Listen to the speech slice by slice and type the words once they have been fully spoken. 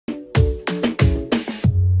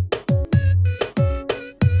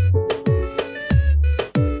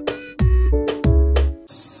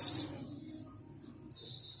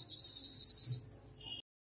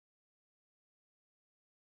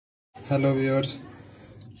Hello viewers,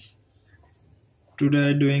 today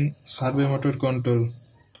I doing servo motor control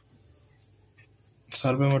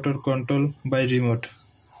by remote.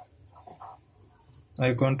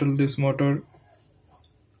 I control this motor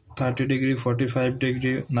 30 degree, 45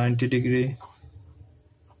 degree, 90 degree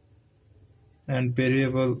and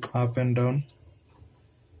variable up and down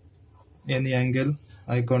any angle.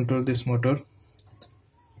 I control this motor.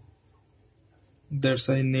 That's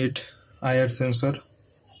I need IR sensor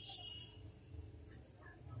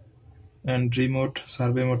and remote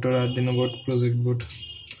servo motor Arduino board project board.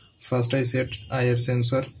 First I set IR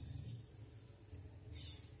sensor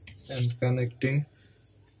and connecting.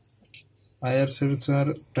 IR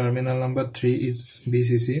sensor terminal number 3 is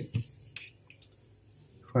VCC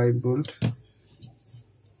 5 volt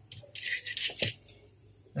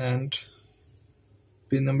and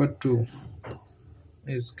pin number 2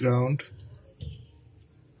 is ground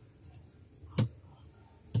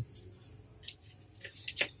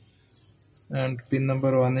and pin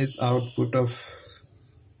number 1 is output of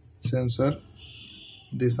sensor.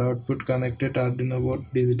 This output connected Arduino board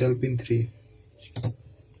digital pin 3.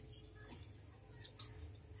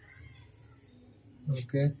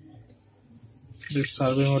 Okay, this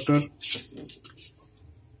servo motor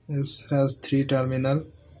has 3 terminal,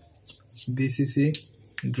 VCC,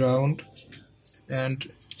 ground and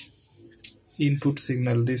input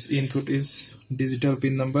signal. This input is digital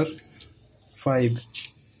pin number 5.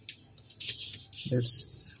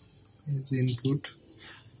 That's is input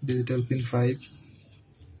digital pin 5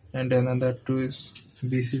 and another 2 is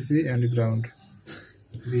VCC and ground.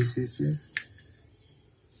 VCC,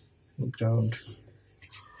 ground.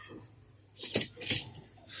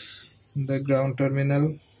 The ground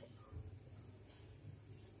terminal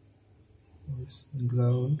is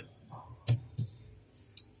ground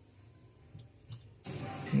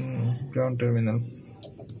terminal,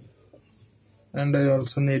 and I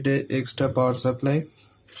also need a extra power supply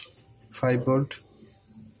 5 volt.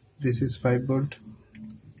 This is 5 volt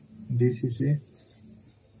VCC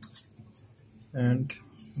and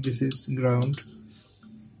this is ground.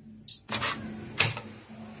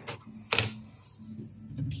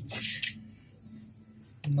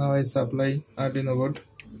 Now I supply Arduino board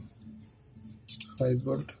 5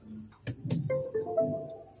 volt.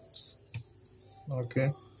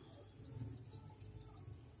 Okay.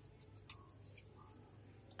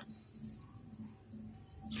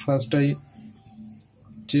 First I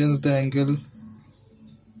change the angle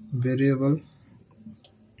variable.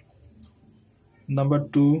 Number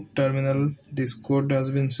 2 terminal, this code has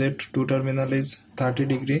been set. 2 terminal is 30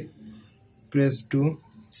 degree. Press 2,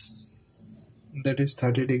 that is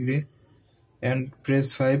 30 degree, and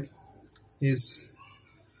press 5 is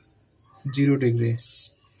 0 degree.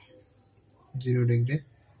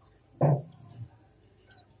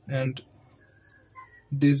 And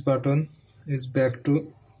this button is back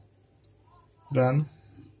to run,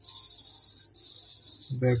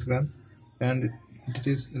 and it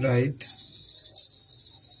is right,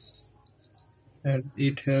 and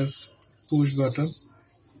it has push button.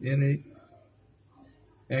 Any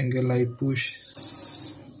angle I push,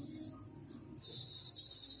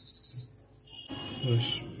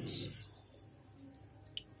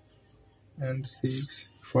 and 6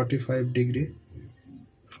 45 degree,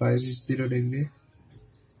 5 is 0 degree,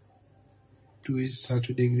 2 is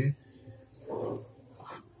 30 degree.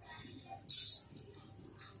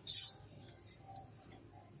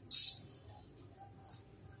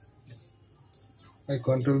 I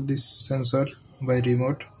control this sensor by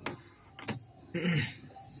remote.